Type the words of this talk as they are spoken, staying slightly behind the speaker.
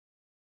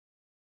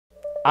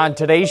On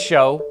today's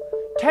show,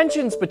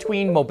 tensions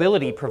between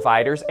mobility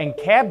providers and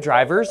cab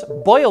drivers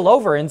boil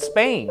over in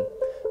Spain.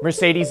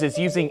 Mercedes is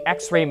using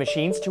X-ray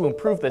machines to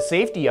improve the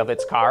safety of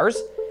its cars,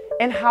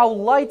 and how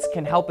lights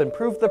can help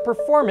improve the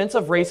performance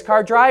of race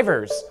car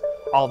drivers.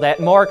 All that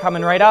and more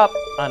coming right up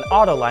on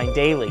Autoline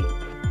Daily.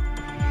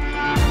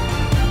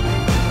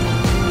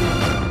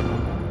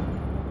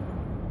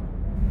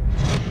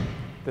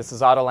 This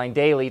is Autoline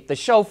Daily, the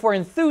show for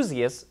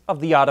enthusiasts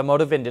of the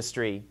automotive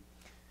industry.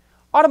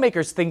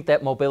 Automakers think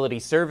that mobility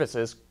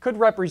services could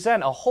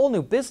represent a whole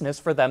new business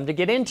for them to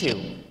get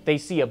into. They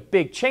see a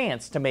big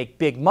chance to make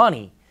big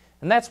money,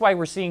 and that's why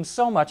we're seeing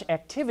so much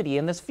activity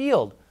in this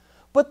field.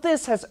 But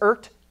this has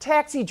irked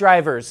taxi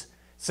drivers,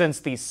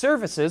 since these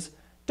services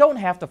don't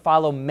have to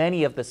follow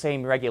many of the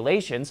same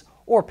regulations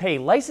or pay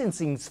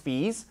licensing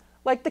fees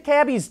like the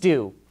cabbies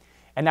do.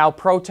 And now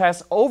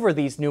protests over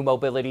these new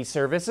mobility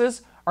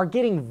services are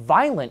getting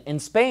violent in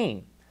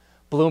Spain.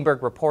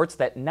 Bloomberg reports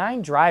that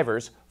 9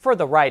 drivers for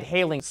the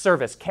ride-hailing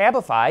service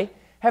Cabify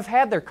have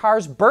had their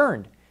cars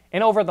burned,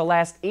 and over the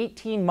last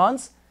 18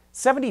 months,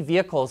 70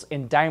 vehicles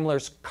in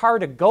Daimler's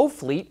car-to-go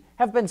fleet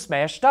have been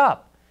smashed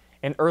up.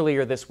 And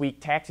earlier this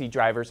week, taxi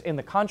drivers in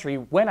the country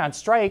went on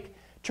strike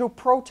to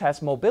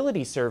protest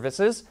mobility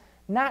services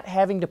not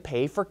having to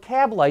pay for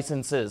cab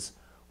licenses,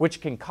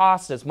 which can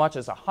cost as much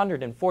as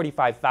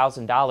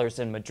 $145,000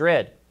 in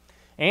Madrid.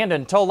 And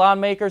until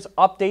lawmakers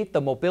update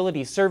the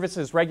mobility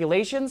services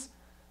regulations,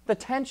 the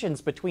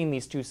tensions between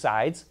these two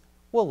sides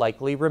will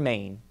likely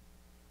remain.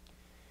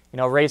 You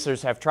know,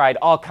 racers have tried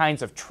all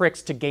kinds of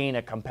tricks to gain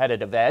a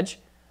competitive edge,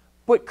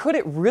 but could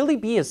it really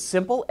be as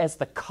simple as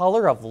the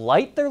color of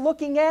light they're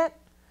looking at?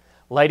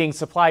 Lighting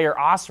supplier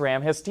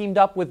OSRAM has teamed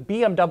up with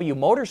BMW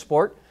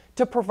Motorsport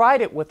to provide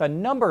it with a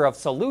number of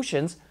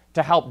solutions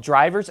to help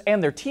drivers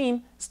and their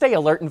team stay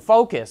alert and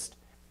focused.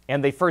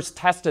 And they first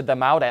tested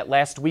them out at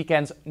last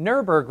weekend's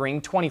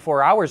Nürburgring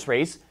 24 Hours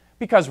race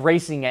because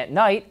racing at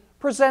night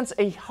presents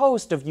a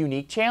host of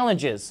unique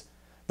challenges.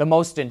 The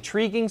most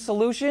intriguing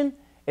solution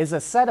is a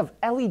set of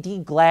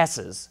LED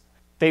glasses.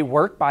 They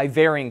work by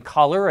varying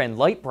color and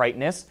light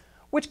brightness,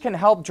 which can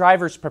help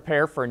drivers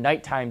prepare for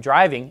nighttime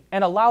driving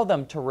and allow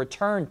them to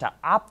return to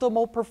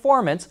optimal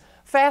performance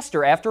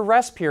faster after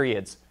rest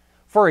periods.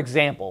 For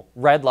example,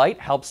 red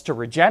light helps to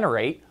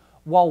regenerate,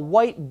 while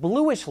white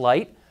bluish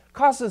light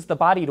causes the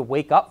body to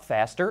wake up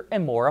faster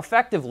and more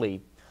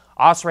effectively.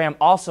 OSRAM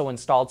also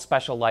installed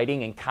special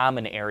lighting in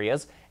common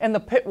areas and the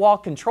pit wall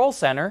control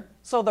center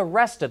so the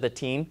rest of the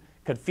team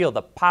could feel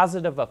the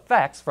positive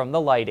effects from the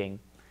lighting.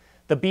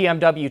 The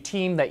BMW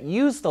team that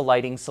used the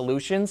lighting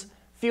solutions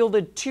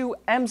fielded 2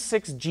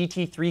 M6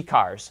 GT3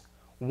 cars.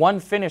 One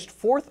finished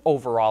 4th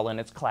overall in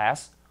its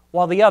class,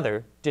 while the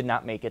other did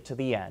not make it to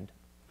the end.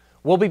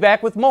 We'll be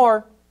back with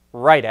more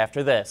right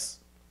after this.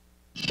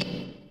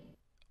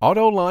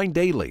 Autoline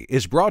Daily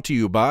is brought to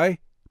you by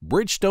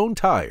Bridgestone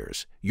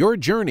Tires, your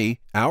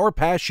journey, our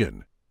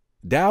passion.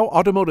 Dow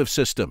Automotive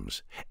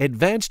Systems,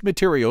 advanced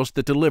materials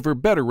that deliver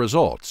better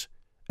results.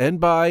 And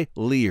by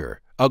Lear,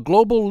 a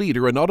global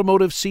leader in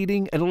automotive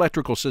seating and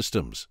electrical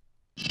systems.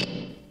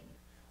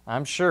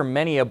 I'm sure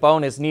many a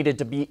bone is needed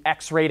to be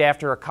X-rayed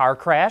after a car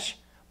crash,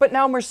 but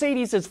now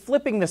Mercedes is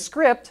flipping the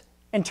script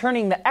and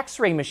turning the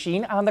X-ray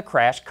machine on the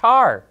crashed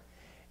car.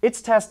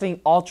 It's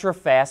testing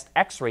ultra-fast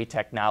X-ray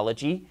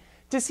technology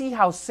to see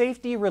how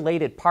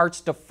safety-related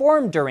parts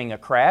deform during a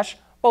crash,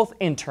 both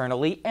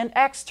internally and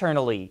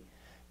externally.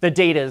 The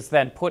data is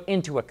then put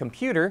into a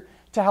computer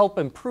to help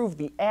improve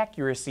the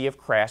accuracy of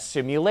crash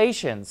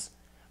simulations.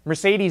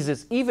 Mercedes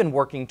is even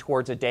working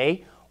towards a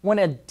day when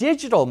a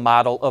digital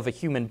model of a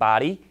human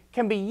body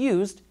can be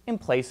used in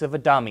place of a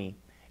dummy.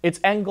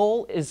 Its end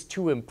goal is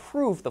to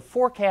improve the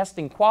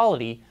forecasting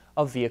quality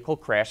of vehicle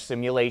crash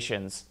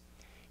simulations.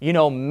 You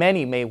know,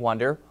 many may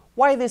wonder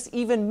why this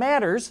even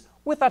matters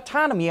with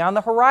autonomy on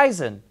the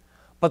horizon.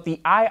 But the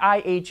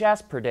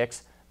IIHS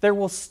predicts there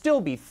will still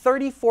be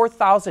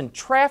 34,000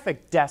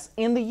 traffic deaths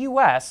in the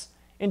U.S.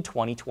 in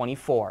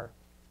 2024.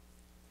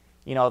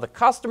 You know, the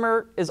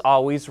customer is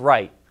always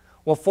right.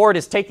 Well, Ford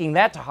is taking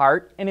that to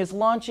heart and is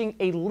launching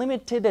a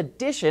limited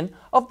edition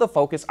of the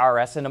Focus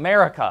RS in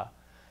America.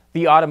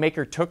 The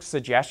automaker took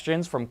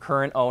suggestions from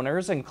current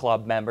owners and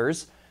club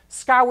members,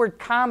 scoured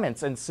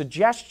comments and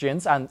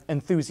suggestions on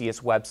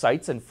enthusiast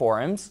websites and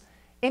forums,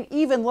 and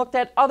even looked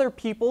at other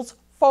people's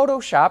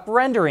Photoshop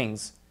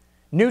renderings.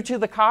 New to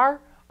the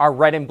car are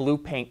red and blue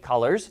paint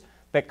colors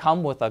that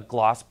come with a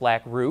gloss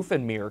black roof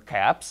and mirror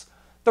caps.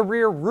 The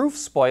rear roof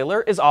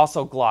spoiler is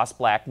also gloss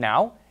black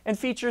now and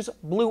features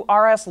blue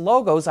RS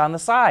logos on the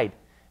side.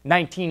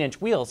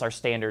 19-inch wheels are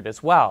standard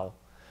as well.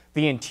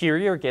 The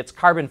interior gets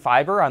carbon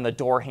fiber on the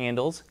door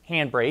handles,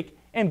 handbrake,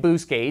 and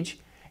boost gauge,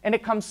 and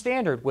it comes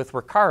standard with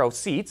Recaro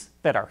seats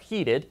that are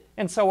heated,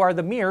 and so are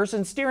the mirrors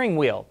and steering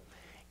wheel.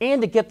 And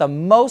to get the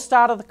most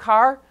out of the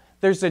car,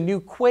 there's a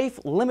new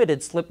Quaife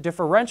limited slip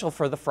differential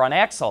for the front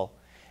axle.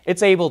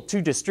 It's able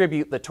to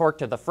distribute the torque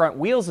to the front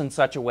wheels in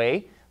such a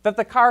way that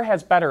the car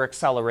has better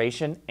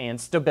acceleration and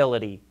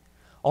stability.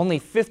 Only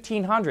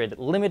 1,500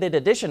 limited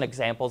edition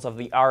examples of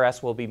the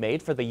RS will be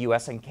made for the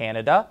US and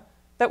Canada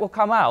that will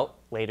come out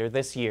later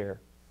this year.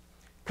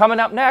 Coming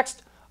up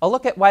next, a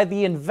look at why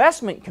the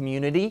investment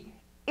community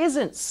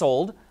isn't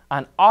sold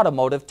on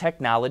automotive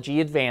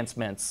technology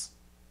advancements.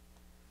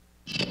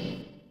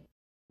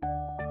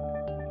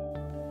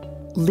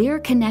 Lear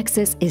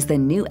Connexus is the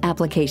new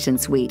application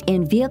suite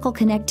in vehicle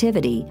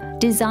connectivity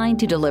designed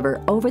to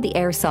deliver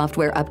over-the-air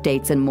software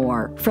updates and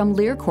more from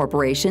Lear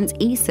Corporation's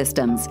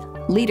E-Systems,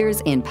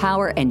 leaders in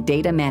power and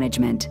data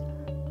management.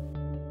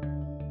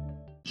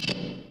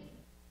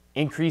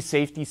 Increased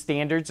safety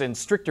standards and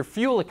stricter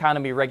fuel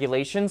economy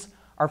regulations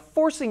are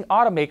forcing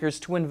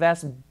automakers to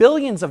invest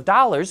billions of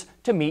dollars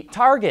to meet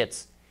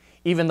targets.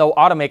 Even though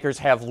automakers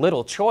have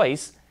little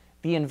choice,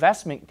 the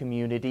investment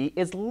community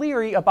is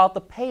leery about the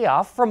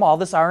payoff from all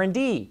this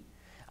R&D.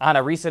 On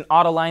a recent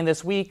Autoline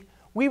this week,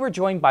 we were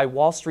joined by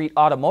Wall Street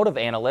automotive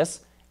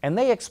analysts, and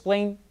they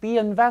explained the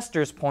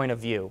investor's point of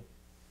view.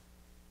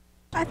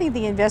 I think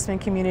the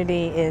investment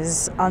community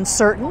is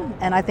uncertain,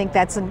 and I think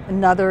that's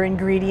another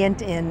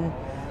ingredient in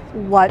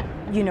why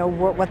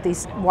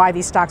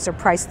these stocks are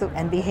priced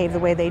and behave the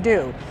way they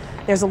do.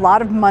 There's a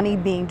lot of money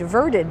being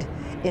diverted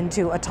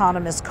into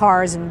autonomous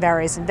cars and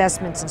various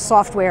investments in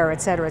software,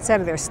 et cetera, et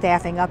cetera. They're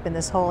staffing up in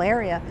this whole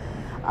area.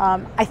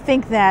 I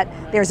think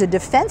that there's a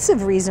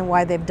defensive reason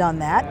why they've done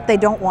that. They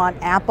don't want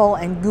Apple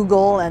and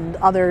Google and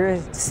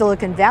other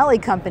Silicon Valley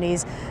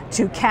companies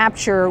to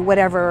capture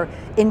whatever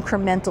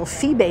incremental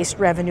fee-based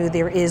revenue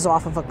there is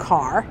off of a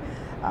car.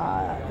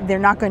 They're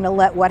not going to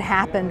let what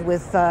happened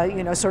with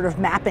sort of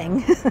mapping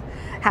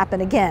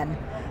happen again.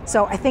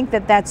 So I think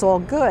that that's all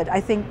good.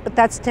 But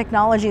that's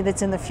technology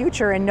that's in the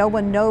future, and no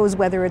one knows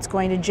whether it's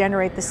going to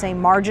generate the same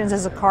margins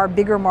as a car,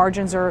 bigger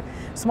margins or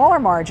smaller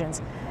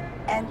margins.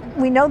 And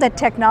we know that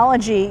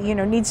technology,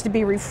 needs to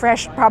be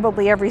refreshed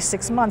probably every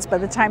 6 months. By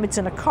the time it's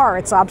in a car,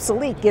 it's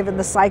obsolete, given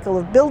the cycle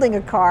of building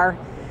a car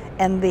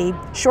and the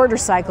shorter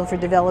cycle for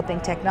developing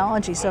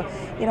technology. So,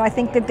 I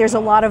think that there's a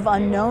lot of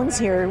unknowns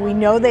here. We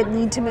know that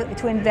need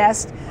to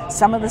invest.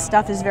 Some of the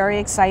stuff is very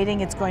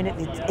exciting.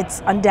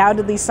 It's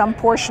undoubtedly some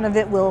portion of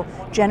it will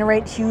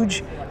generate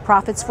huge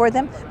profits for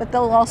them, but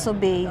there'll also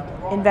be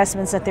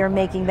investments that they're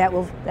making that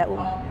will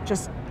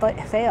just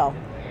fail.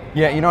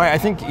 Yeah, I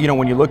think,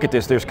 when you look at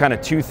this, there's kind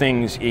of two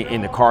things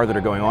in the car that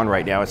are going on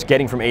right now. It's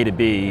getting from A to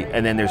B,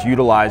 and then there's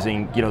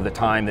utilizing, the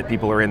time that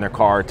people are in their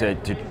car to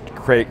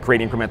create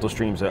incremental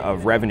streams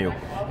of revenue.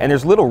 And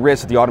there's little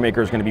risk that the automaker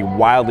is going to be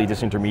wildly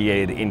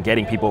disintermediated in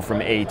getting people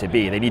from A to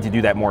B. They need to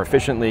do that more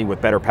efficiently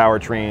with better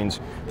powertrains,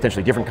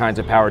 potentially different kinds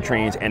of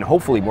powertrains, and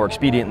hopefully more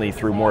expediently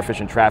through more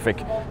efficient traffic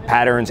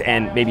patterns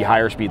and maybe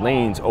higher speed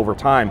lanes over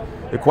time.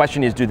 The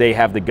question is, do they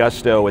have the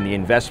gusto and the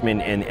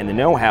investment and the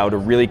know-how to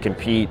really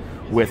compete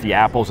with the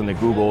Apples and the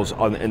Googles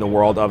in the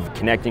world of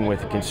connecting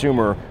with the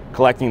consumer,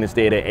 collecting this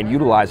data and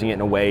utilizing it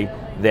in a way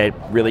that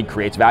really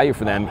creates value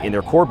for them in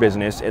their core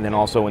business, and then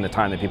also in the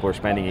time that people are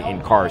spending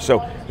in cars. So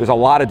there's a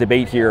lot of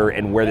debate here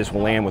and where this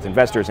will land with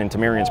investors. And to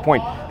Marion's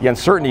point, the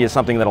uncertainty is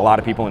something that a lot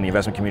of people in the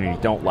investment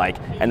community don't like,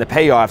 and the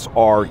payoffs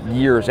are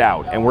years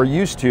out. And we're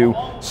used to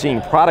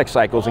seeing product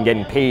cycles and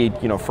getting paid,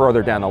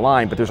 further down the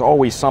line, but there's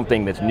always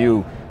something that's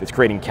new that's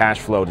creating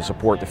cash flow to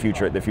support the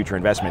future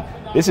investment.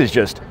 This is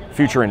just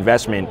future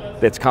investment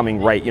that's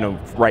coming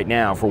right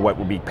now for what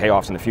will be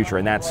payoffs in the future,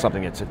 and that's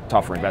something that's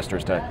tough for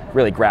investors to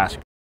really grasp.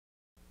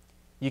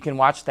 You can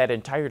watch that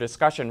entire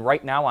discussion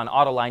right now on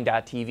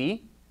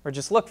Autoline.tv, or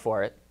just look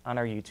for it on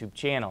our YouTube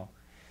channel.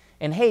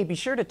 And hey, be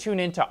sure to tune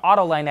in to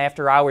Autoline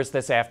After Hours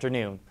this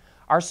afternoon.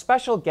 Our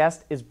special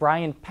guest is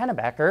Brian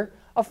Pennebaker,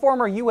 a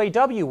former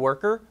UAW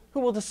worker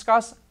who will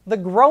discuss the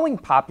growing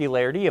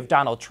popularity of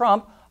Donald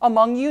Trump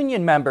among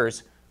union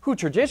members, who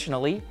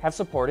traditionally have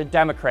supported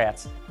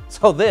Democrats.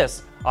 So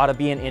this ought to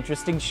be an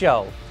interesting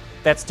show.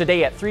 That's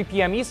today at 3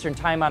 p.m. Eastern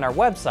Time on our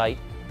website,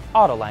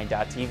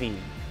 Autoline.tv.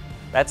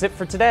 That's it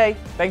for today.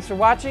 Thanks for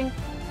watching.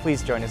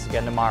 Please join us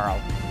again tomorrow.